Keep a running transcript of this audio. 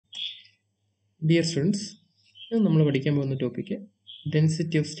Dear students, നമ്മൾ പഠിക്കാൻ പോകുന്ന ടോപ്പിക്ക്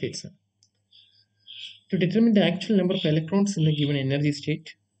ഡെൻസിറ്റി ഓഫ് സ്റ്റേറ്റ്സ് ആണ്. To determine the actual number of electrons in a given energy state,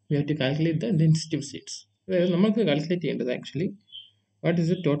 we have to calculate the density of states. അതായത് നമുക്ക് calculate ചെയ്യേണ്ടത് actually what is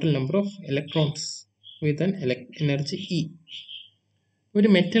the total number of electrons with an energy E. ഒരു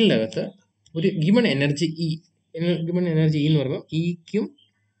മെറ്റലിനകത്ത് ഒരു given energy given energy എന്ന് പറയുമ്പോൾ ഇക്കും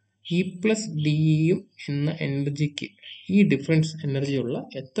E plus ഡിയും എന്ന എനർജിക്ക് ഈ ഡിഫറൻസ് എനർജിയുള്ള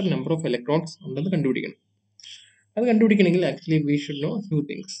എത്ര നമ്പർ ഓഫ് ഇലക്ട്രോൺസ് ഉണ്ടെന്ന് കണ്ടുപിടിക്കണം. അത് കണ്ടുപിടിക്കണമെങ്കിൽ actually we should know few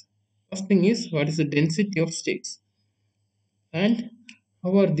things. First thing is what is the density of states and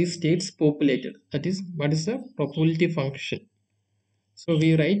how are these states populated, that is what is the probability function. So we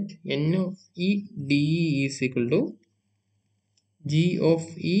write n of e dE is equal to g of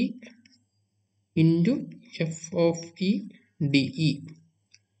e into f of e dE.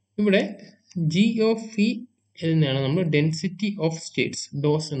 ഇവിടെ g of e എന്നാണ് നമ്മൾ density of States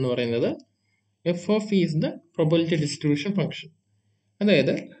dose എന്ന് പറയുന്നത്. f of e is the probability distribution function.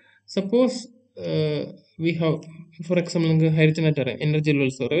 അതായത് suppose we have for example നമുക്ക് ഹൈഡ്രജനായിട്ട് അറിയാം energy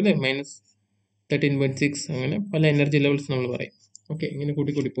levels പറയും അല്ലേ, -13.6 അങ്ങനെ പല എനർജി ലെവൽസ് നമ്മൾ പറയും. ഓക്കെ, ഇങ്ങനെ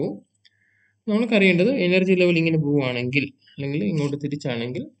കൂട്ടി പോകും. നമ്മൾക്ക് അറിയേണ്ടത് എനർജി ലെവൽ ഇങ്ങനെ പോവുകയാണെങ്കിൽ അല്ലെങ്കിൽ ഇങ്ങോട്ട്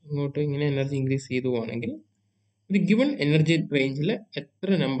തിരിച്ചാണെങ്കിൽ ഇങ്ങോട്ട് ഇങ്ങനെ എനർജി ഇൻക്രീസ് ചെയ്തു പോവുകയാണെങ്കിൽ ഒരു ഗിവൺ എനർജി റേഞ്ചിൽ എത്ര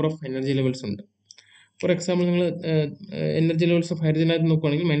നമ്പർ ഓഫ് എനർജി ലെവൽസ് ഉണ്ട്. ഫോർ എക്സാമ്പിൾ നിങ്ങൾ എനർജി ലെവൽസ് ഓഫ് ഹൈഡ്രജനായിട്ട്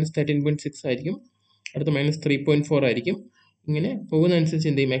നോക്കുകയാണെങ്കിൽ -13.6 ആയിരിക്കും, അടുത്ത -3.4 ആയിരിക്കും. ഇങ്ങനെ പോകുന്നതനുസരിച്ച്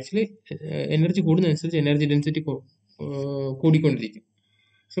എന്ത് ചെയ്യും, actually energy കൂടുന്നതനുസരിച്ച് energy density കൂടിക്കൊണ്ടിരിക്കും.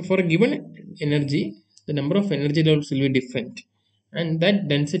 So four A given energy the number of energy levels will be different and that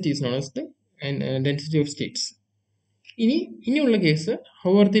density is known as the density of States. ഇനിയുള്ള case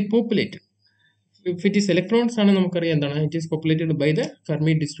how are the populated. If it is electrons ആണ് നമുക്കറിയാം എന്താണ്, it is populated by the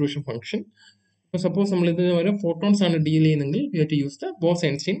Fermi distribution function. ഇപ്പോൾ suppose നമ്മൾ ഇതിന് വരെ photons ആണ് deal ചെയ്യുന്നതെങ്കിൽ we have to use the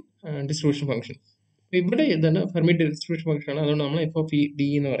boss-Einstein distribution function. ഇവിടെ ഇതാണ് ഫെർമി ഡിസ്ട്രിബ്യൂഷൻ ഫംഗ്ഷൻ ആണ്, അതുകൊണ്ട് നമ്മൾ എഫ് ഓഫ് ഇ ഡി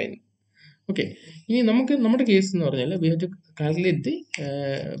എന്ന് പറയുന്നത്. ഓക്കെ, ഇനി നമുക്ക് നമ്മുടെ കേസ് എന്ന് പറഞ്ഞാൽ we have to calculate the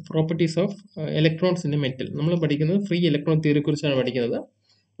properties of electrons in A metal. നമ്മൾ പഠിക്കുന്നത് ഫ്രീ ഇലക്ട്രോൺ തിയറിയെ കുറിച്ചാണ് പഠിക്കുന്നത്.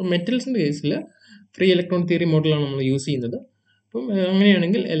 അപ്പം മെറ്റൽസിൻ്റെ കേസിൽ ഫ്രീ ഇലക്ട്രോൺ തിയറി മോഡലാണ് നമ്മൾ യൂസ് ചെയ്യുന്നത്. അപ്പം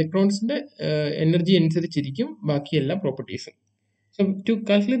അങ്ങനെയാണെങ്കിൽ ഇലക്ട്രോൺസിൻ്റെ എനർജി അനുസരിച്ചിരിക്കും ബാക്കി എല്ലാ പ്രോപ്പർട്ടീസും. So to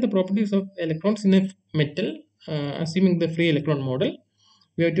calculate the properties of electrons in A metal assuming the free electron model,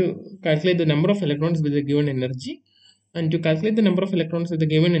 we have to calculate the number of electrons with a given energy, and to calculate the number of electrons with a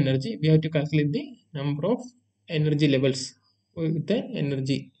given energy we have to calculate the number of energy levels with the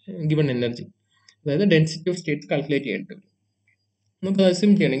energy given energy. അതായത് density of States calculate ചെയ്യേണ്ടത്. നമുക്ക്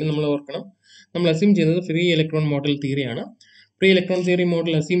assume ചെയ്യണമെങ്കിൽ നമ്മൾ ഓർക്കണം, നമ്മൾ assume ചെയ്യുന്നത് free electron model തിയറിയാണ്. Free electron theory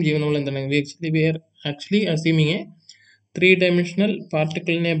model assume ചെയ്യുമ്പോൾ നമ്മൾ എന്താണ്, V are actually assuming A 3-dimensional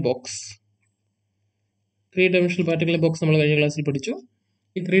particle in a box. 3-dimensional particle in a box നമ്മൾ കഴിഞ്ഞ ക്ലാസ്സിൽ പഠിച്ചു.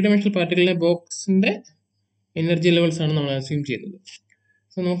 ഈ 3-dimensional പാർട്ടിക്കിളിലെ ബോക്സിൻ്റെ എനർജി ലെവൽസ് ആണ് നമ്മൾ അസ്യൂം ചെയ്യുന്നത്.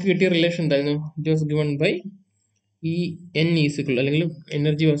 സോ നമുക്ക് കിട്ടിയ റിലേഷൻ എന്തായിരുന്നു, ഇറ്റ് വാസ് ഗിവൺ ബൈ ഈ എൻ ഈസിക്വൾ അല്ലെങ്കിൽ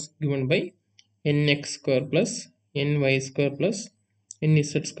energy was given by nx² plus ny² plus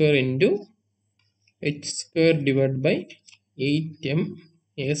nz² into h² divide by 8ma²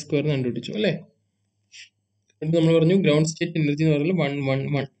 എന്ന് കണ്ടുപിടിച്ചു അല്ലേ. എന്നിട്ട് നമ്മൾ പറഞ്ഞു ഗ്രൗണ്ട് സ്റ്റേറ്റ് എനർജി എന്ന് പറയുന്നത്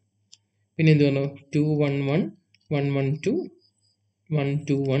 111, പിന്നെ എന്ത് പറഞ്ഞു 211, 112,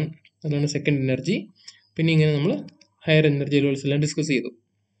 121 അതാണ് സെക്കൻഡ് എനർജി. പിന്നെ ഇങ്ങനെ നമ്മൾ ഹയർ എനർജി ലെവൽസ് എല്ലാം ഡിസ്കസ് ചെയ്തു.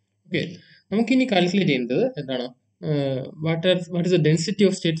 ഓക്കെ, നമുക്കിനി കാൽക്കുലേറ്റ് ചെയ്യുന്നത് എന്താണ്, what is the density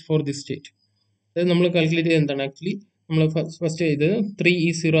of state for this state. അതായത് നമ്മൾ കാൽക്കുലേറ്റ് ചെയ്ത് എന്താണ്, ആക്ച്വലി നമ്മൾ ഫസ്റ്റ് ഇത്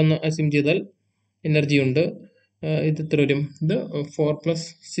 3E0 എന്ന് അസ്യൂം ചെയ്താൽ എനർജി ഉണ്ട്. ഇത് എത്ര വരും, ഇത് 4 +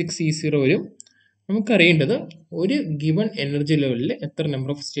 6E0 വരും. നമുക്കറിയേണ്ടത് ഒരു ഗിവൺ എനർജി ലെവലിൽ എത്ര നമ്പർ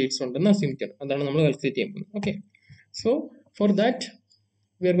ഓഫ് സ്റ്റേറ്റ്സ് ഉണ്ടെന്ന് അസ്യൂം ചെയ്യണം. അതാണ് നമ്മൾ കാൽക്കുലേറ്റ് ചെയ്യാൻ പോകുന്നത്. Okay, so for that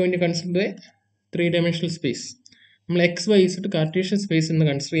we are going to consider a 3-dimensional space. നമ്മൾ X Y Z Cartesian space എന്ന്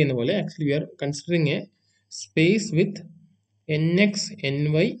കൺസിഡർ ചെയ്യുന്ന പോലെ actually we R considering A space with nx,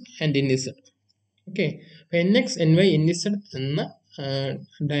 ny and nz. Okay, അപ്പോൾ nx, ny, nz എന്ന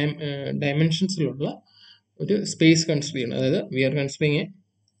ഡയമെൻഷൻസിലുള്ള ഒരു space consider ചെയ്യണം. അതായത് V R considering A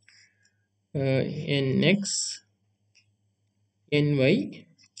nx, ny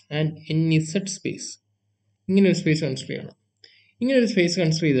and nz space. ഇങ്ങനെ ഒരു സ്പേസ് കൺസിഡർ ചെയ്യണം. ഇങ്ങനെ ഒരു സ്പേസ്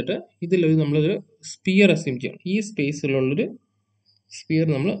കൺസിഡർ ചെയ്തിട്ട് ഇതിലൊരു നമ്മളൊരു സ്പിയർ അസ്യൂം ചെയ്യണം. ഈ സ്പേസിലുള്ളൊരു സ്പിയർ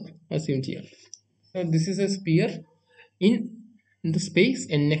നമ്മൾ അസ്യൂം ചെയ്യണം. This is A sphere in the space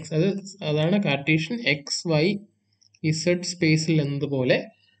nx. അതാണ് കാർട്ടീഷ്യൻ എക്സ് വൈ ഇസഡ് സ്പേസിൽ എന്നതുപോലെ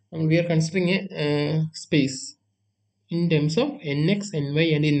V R considering A space in terms of nx, ny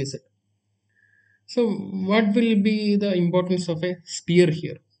and nz. So what will be the importance of A sphere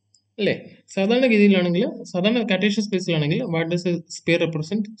here അല്ലേ. സാധാരണ ഗതിയിലാണെങ്കിൽ, സാധാരണ Cartesian സ്പേസിലാണെങ്കിൽ what does A sphere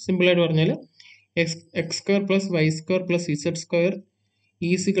represent, സിമ്പിളായിട്ട് പറഞ്ഞാൽ x square plus y square plus z square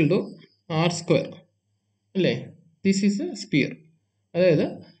is equal to r square അല്ലേ? This is A sphere. അതായത്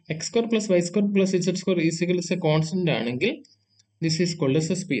X square plus Y square plus Z square is equal A constant ആണെങ്കിൽ this is called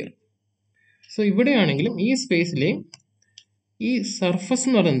as A sphere. So ഇവിടെയാണെങ്കിലും ഈ സ്പേസിലെ ഈ surface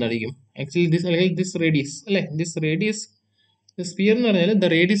എന്ന് പറയുന്നത് എന്തായിരിക്കും? Actually this അല്ലെങ്കിൽ ദിസ് റേഡിയസ് അല്ലേ? ദിസ് റേഡിയസ് സ്പിയർ എന്ന് പറഞ്ഞാൽ the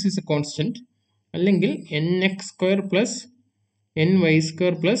radius is A constant, അല്ലെങ്കിൽ N X square plus N Y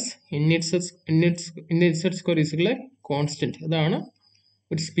square plus N Z square is equal A constant. അതാണ്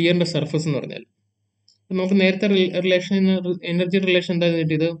ഒരു സ്പിയറിന്റെ സർഫസ് എന്ന് പറഞ്ഞാൽ. നമുക്ക് നേരത്തെ റിലേഷൻ എനർജി റിലേഷൻ എന്താ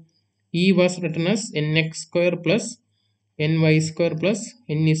കിട്ടിയത്? E was written as an X square plus N Y square plus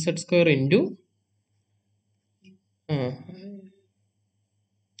N Z square into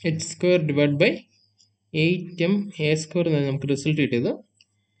H square divide by 8m A square എന്നാണ് നമുക്ക് റിസൾട്ട് കിട്ടിയത്.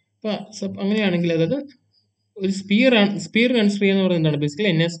 അപ്പം അങ്ങനെയാണെങ്കിൽ അതായത് ഒരു സ്പിയർ കൺസിഡർ ചെയ്യാന്ന് പറയുന്നത് എന്താണ്? Basically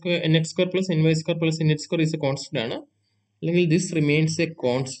N X square plus N Y square plus N H square is A constant ആണ്, അല്ലെങ്കിൽ this remains A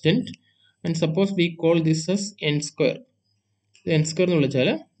constant. And suppose we call this as n square. n square എന്ന് വിളിച്ചാൽ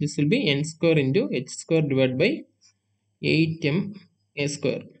this will be n square into H square divide by 8m A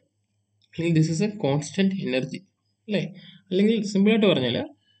square, അല്ലെങ്കിൽ this is A constant energy അല്ലേ? അല്ലെങ്കിൽ സിമ്പിളായിട്ട് പറഞ്ഞാൽ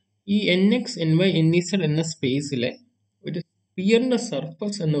ഈ N X N Y N Z എന്ന സ്പേസിലെ ഒരു സ്പിയറിന്റെ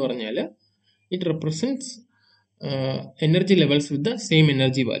സർഫസ് എന്ന് പറഞ്ഞാൽ it represents energy levels with the same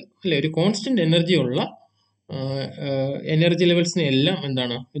energy value അല്ലെ? ഒരു കോൺസ്റ്റന്റ് എനർജി ഉള്ള എനർജി ലെവൽസിനെ എല്ലാം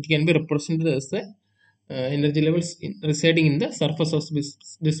എന്താണ്? It can be represented as the energy levels residing in the surface of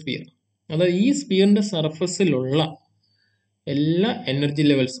the sphere. അതായത് ഈ സ്പിയറിന്റെ സർഫസിലുള്ള എല്ലാ എനർജി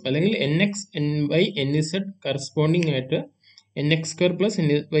ലെവൽസും, അല്ലെങ്കിൽ N X N Y N Z corresponding ആയിട്ട് N X square plus N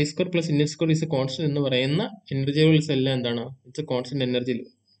Y square plus N H square is A constant എന്ന് പറയുന്ന energy levels എല്ലാം എന്താണ്? It's A constant energy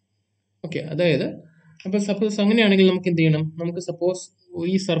level. Okay, അതായത് അപ്പോൾ സപ്പോസ് അങ്ങനെയാണെങ്കിൽ നമുക്ക് എന്ത് ചെയ്യണം? നമുക്ക് സപ്പോസ്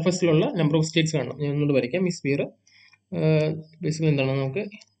ഈ സർഫസിലുള്ള നമ്പർ ഓഫ് സ്റ്റേറ്റ്സ് കാണണം. ഞാൻ ഒന്നുകൂടെ വരയ്ക്കാം. ഈ സ്പിയർ ബേസിക്കലി എന്താണ്? നമുക്ക്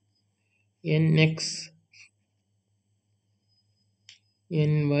N X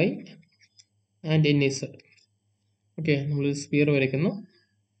N Y and N Z. Okay, നമ്മൾ സ്പിയർ വരയ്ക്കുന്നു.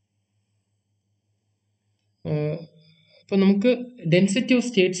 അപ്പോൾ നമുക്ക് ഡെൻസിറ്റി ഓഫ്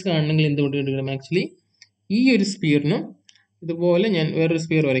സ്റ്റേറ്റ്സ് കാണണമെങ്കിൽ എന്തുകൊണ്ട് എടുക്കണം? ആക്ച്വലി ഈ ഒരു സ്പിയറിനും ഇതുപോലെ ഞാൻ വേറൊരു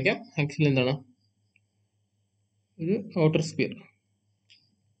സ്പിയർ വരയ്ക്കാം. ആക്ച്വലി എന്താണ്? ഒരു ഔട്ടർ സ്പിയർ.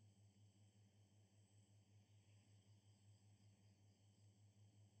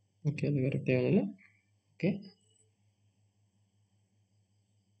 ഓക്കെ, അത് കറക്റ്റ് ആവുന്നില്ല. ഓക്കെ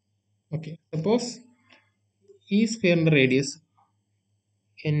ഓക്കെ സപ്പോസ് ഈ സ്പിയറിന്റെ റേഡിയസ്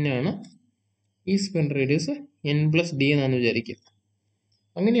n ആണ്, ഈ സ്പിയറിന്റെ റേഡിയസ് n+d എന്നാണ് വിചാരിക്കുക.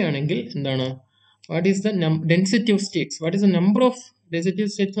 അങ്ങനെയാണെങ്കിൽ എന്താണ്? What is the density of States? What is the number of density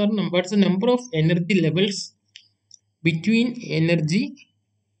of States? What is the number of energy levels between energy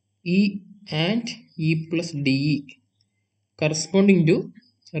E and E+dE corresponding to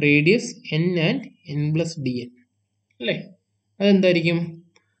radius n and n+dn അല്ലേ? അതെന്തായിരിക്കും?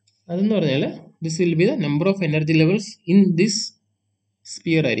 അതെന്ന് പറഞ്ഞാൽ this will be the number of energy levels in this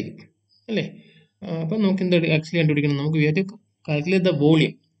sphere ആയിരിക്കും അല്ലേ? അപ്പം നമുക്ക് എന്താ actually കണ്ടുപിടിക്കണം? നമുക്ക് we have to calculate the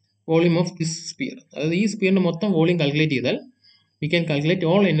volume of this sphere. അതായത് ഈ സ്പിയറിന്റെ മൊത്തം വോളിയം കാൽക്കുലേറ്റ് ചെയ്താൽ we can calculate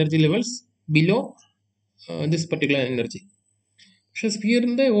all energy levels below this particular energy. പക്ഷെ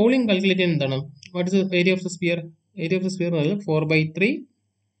സ്പിയറിന്റെ വോളിയം കാൽക്കുലേറ്റ് ചെയ്യാൻ എന്താണ്? What is the area of the sphere? Area of the sphere എന്ന് പറഞ്ഞാൽ 4/3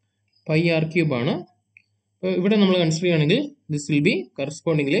 πr³ ആണ്. ഇവിടെ നമ്മൾ കൺസിഡർ ചെയ്യുകയാണെങ്കിൽ this will be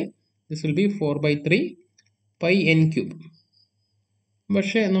correspondingly this will be 4/3 πn³.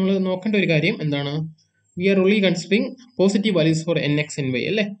 പക്ഷേ നമ്മൾ നോക്കേണ്ട ഒരു കാര്യം എന്താണ്? V are only considering positive values for N X N Y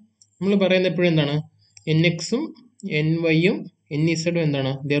അല്ലേ? നമ്മൾ പറയുന്നത് എപ്പോഴും എന്താണ്? എൻ എക്സും എൻ വൈയും എൻ ഇസഡും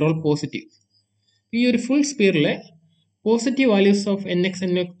എന്താണ്? They are all positive. ഈ ഒരു full സ്പിയറിലെ positive values of N X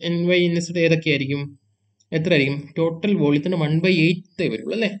N Y N Z ഏതൊക്കെയായിരിക്കും? എത്ര ആയിരിക്കും? ടോട്ടൽ വോളിയത്തിന് 1/8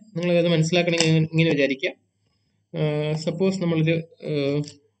 വരുള്ളൂ അല്ലേ? നിങ്ങൾ അത് മനസ്സിലാക്കണമെങ്കിൽ ഇങ്ങനെ വിചാരിക്കുക. സപ്പോസ് നമ്മളൊരു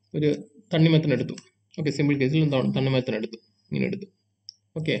ഒരു തണ്ണിമത്തൻ എടുത്തു. ഓക്കെ, സിമ്പിൾ കേസിൽ തണ്ണിമത്തൻ എടുത്തു, ഇങ്ങനെ എടുത്തു.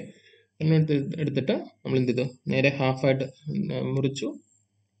 ഓക്കെ, എടുത്തിട്ട് നമ്മൾ എന്ത് ചെയ്തു? നേരെ ഹാഫായിട്ട് മുറിച്ചു,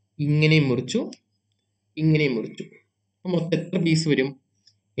 ഇങ്ങനെയും മുറിച്ചു, ഇങ്ങനെയും മുറിച്ചു. മൊത്തം എത്ര പീസ് വരും?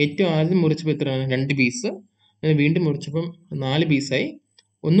 ഏറ്റവും ആദ്യം മുറിച്ചപ്പോൾ എത്രയാണ്? 2 പീസ്. വീണ്ടും മുറിച്ചപ്പം 4 പീസായി.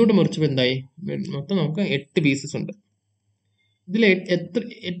 ഒന്നുകൂടെ മുറിച്ചപ്പോൾ എന്തായി? മൊത്തം നമുക്ക് 8 പീസസ് ഉണ്ട്. ഇതിൽ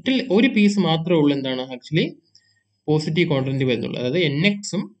 8ൽ ഒരു പീസ് മാത്രമേ ഉള്ളൂ എന്താണ്? ആക്ച്വലി പോസിറ്റീവ് കോൺട്രന്റ് വരുന്നുള്ളൂ. അതായത് എൻ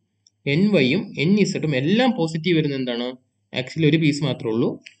എക്സും എൻ വൈയും എൻ ഇസഡും എല്ലാം പോസിറ്റീവ് വരുന്ന എന്താണ്? ആക്ച്വലി ഒരു പീസ് മാത്രമേ ഉള്ളൂ.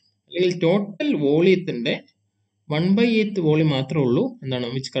 അല്ലെങ്കിൽ ടോട്ടൽ വോളിയത്തിന്റെ 1/8 വോളിയം മാത്രമേ ഉള്ളൂ എന്താണ്?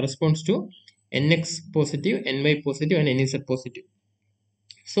 Which corresponds to N X positive, N Y positive and N Z positive.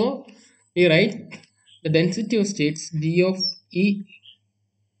 So we write the density of states d of E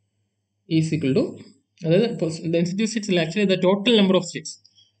is equal to, അതായത് density of States actually the total number of States,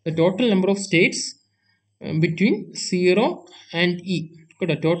 the total number of States between 0 and E.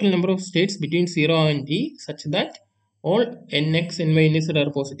 കേട്ടോ, total number of States between 0 and E such that all N X N Y N Z are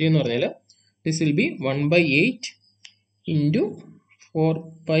positive എന്ന് പറഞ്ഞാൽ this will be 1/8 into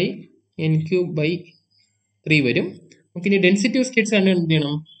 4πn³/3 വരും. നമുക്ക് ഇനി density of States കണ്ട് എന്ത്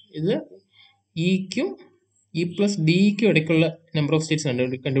ചെയ്യണം, ഇത് ഇക്കും ഇ പ്ലസ് ഡിക്കും ഇടയ്ക്കുള്ള നമ്പർ ഓഫ് സ്റ്റേറ്റ്സ്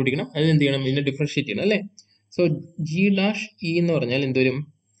കണ്ടുപിടിക്കണം. അതിന് എന്ത് ചെയ്യണം, ഇതിനെ ഡിഫറൻഷിയേറ്റ് ചെയ്യണം അല്ലേ. സോ ജി ഡാഷ് ഇ എന്ന് പറഞ്ഞാൽ എന്തുവരും,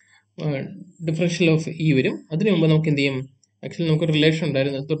 ഡിഫറൻഷ്യൽ ഓഫ് ഇ വരും. അതിന് മുമ്പ് നമുക്ക് എന്ത് ചെയ്യും, ആക്ച്വലി നമുക്ക് റിലേഷൻ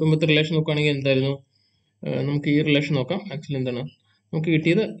ഉണ്ടായിരുന്നു, തൊട്ട് മുമ്പത്തെ റിലേഷൻ നോക്കുകയാണെങ്കിൽ എന്തായിരുന്നു, നമുക്ക് ഈ റിലേഷൻ നോക്കാം. ആക്ച്വലി എന്താണ് നമുക്ക്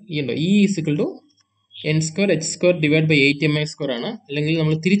കിട്ടിയത്, ഈ ഉണ്ടോ, E is equal to N square H square divide by 8mi square ആണ്. അല്ലെങ്കിൽ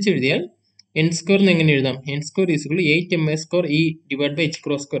നമ്മൾ തിരിച്ചെഴുതിയാൽ എൻ സ്ക്വയറിന് എങ്ങനെ എഴുതാം, N square is equal to 8mi square E divide by H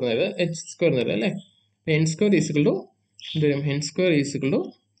cross square എന്ന് എഴുതാം, എച്ച് സ്ക്വയർ എന്ന് എഴുതാം അല്ലേ. N square is equal to എന്ത് വരും, N square is equal to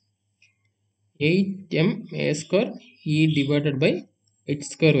 8ma square E divided by H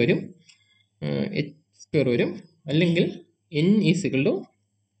square വരും, H square വരും. അല്ലെങ്കിൽ N is equal to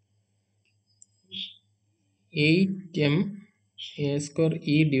 8ma square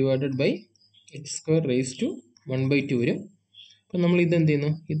E divided by H square raise to 1/2 വരും. അപ്പം നമ്മൾ ഇത് എന്ത് ചെയ്യുന്നു,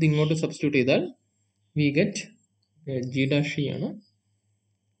 ഇത് ഇങ്ങോട്ട് സബ്സ്റ്റിറ്റ്യൂട്ട് ചെയ്താൽ we get G dash E ആണ്,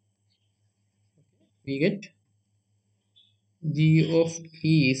 we get G of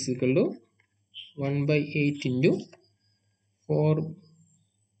E is equal to 1/8 into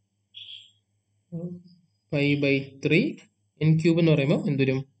 4π/3 N cube എന്ന് പറയുമ്പോൾ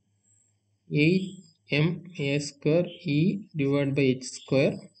എന്തുവരും, 8ma square E divide by H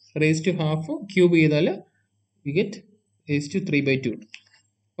square raise to half cube ചെയ്താൽ we get raise to 3/2.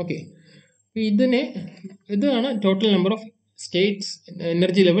 Okay, ഇതാണ് total number of States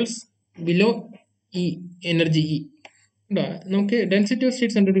energy levels below E, energy E. നമുക്ക് density of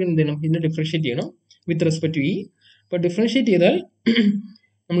States കണ്ടുപിടിക്കുന്നത് എന്ത് ചെയ്യണം, ഇതിനെ ഡിഫറൻഷിയേറ്റ് ചെയ്യണം വിത്ത് റെസ്പെക്ട് ടു ഇ. അപ്പോൾ differentiate ചെയ്താൽ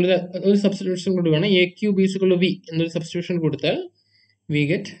നമ്മൾ ഒരു സബ്സ്റ്റിറ്റ്യൂഷൻ കൊടുക്കുകയാണ്, A cube is equal to V എന്നൊരു സബ്സ്റ്റിറ്റ്യൂഷൻ കൊടുത്താൽ we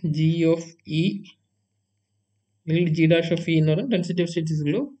get G of E അല്ലെങ്കിൽ ജി ഡാഷ് ഓഫ് ഇ എന്ന് പറയുന്നത് density of States is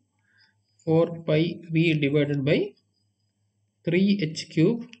equal to 4πv divided by 3h³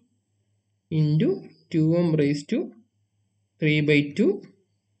 into 2m raise to 3/2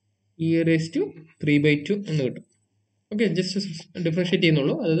 E raise to 3/2 എന്ന് കിട്ടും. Okay, just differentiate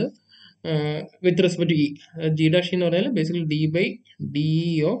ചെയ്യുന്നുള്ളൂ, അതായത് with respect to E. G dash എന്ന് പറഞ്ഞാൽ basically D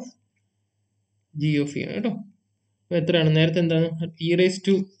of G of E ആണ് കേട്ടോ. അപ്പോൾ എത്രയാണ്, നേരത്തെ എന്താണ് ഇ റേസ്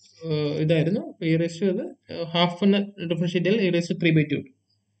ടു ഇതായിരുന്നു, ഇ റേസ് ടു അത് ഹാഫ് എന്ന് ഡിഫറൻഷിയേറ്റ് ചെയ്താൽ ഇ റേസ് ടു 3/2 കിട്ടും.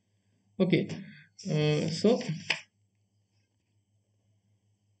 ഓക്കെ, സോ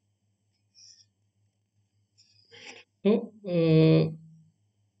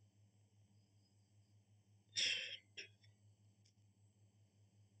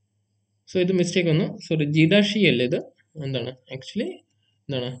ഇത് മിസ്റ്റേക്ക് വന്നു, സോറി, ജി ഡാഷ് ഇ അല്ല, ഇത് എന്താണ് ആക്ച്വലി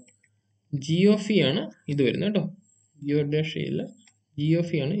എന്താണ് ജി ഓഫ് ഇ ആണ് ഇത് വരുന്നത് കേട്ടോ. ജി ഡാഷ് ഇ അല്ല, ജി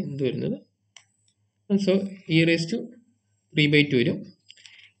ഓഫ് ഇ ആണ് ഇത് വരുന്നത്. സോ ഇ റേസ് ടു 3/2 വരും.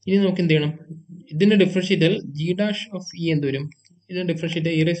 ഇനി നമുക്ക് എന്ത് ചെയ്യണം, ഇതിൻ്റെ ഡിഫറൻഷിയേറ്റ് ചെയ്താൽ ജി ഡാഷ് ഓഫ് ഇ എന്ത് വരും, ഇതിൻ്റെ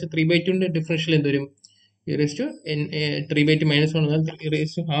differentiate E raise to 3/2ൻ്റെ differential എന്ത് വരും, ഇ റേസ് ടു 3/2 മൈനസ് 1 എന്നാൽ ഇ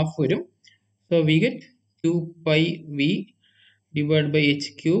റേസ് ടു ഹാഫ് വരും. So we get 2πv divide by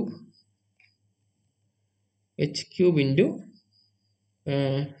h³ into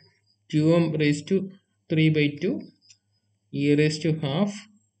 2m raise to 3/2 E raise to half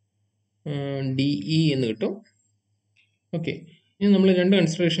D E എന്ന് കിട്ടും. Okay, ഇനി നമ്മൾ രണ്ട്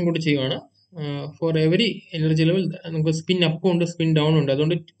consideration കൂടി ചെയ്യുവാണ്. ഫോർ എവരി എനർജി ലെവൽ നമുക്ക് സ്പിൻ അപ്പും ഉണ്ട് സ്പിൻ ഡൗൺ ഉണ്ട്,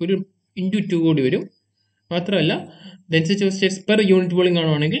 അതുകൊണ്ട് ഒരു ഇൻറ്റു 2 കൂടി വരും. മാത്രമല്ല density of States per unit volume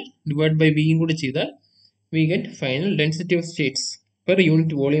കാണുവാണെങ്കിൽ divide by വിയും കൂടി ചെയ്താൽ we get final density of States per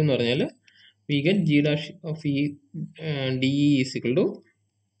unit volume എന്ന് പറഞ്ഞാൽ we get G dash of E D E is equal to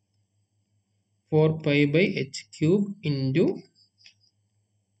 4π/h³ into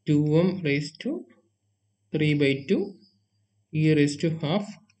 2m raise to 3/2 e raised to half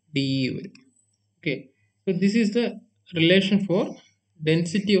dE വരും. Okay, so this is the relation for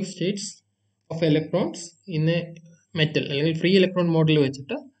density of states of electrons in a metal അല്ലെങ്കിൽ free electron model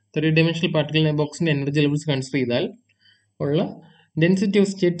വെച്ചിട്ട് 3-dimensional പാർട്ടിക്കിളിനെ ബോക്സിൻ്റെ energy levels consider ചെയ്താൽ ഉള്ള density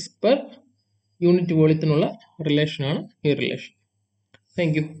of States per unit വോളിയത്തിനുള്ള റിലേഷനാണ് ഈ relation.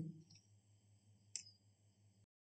 Thank you.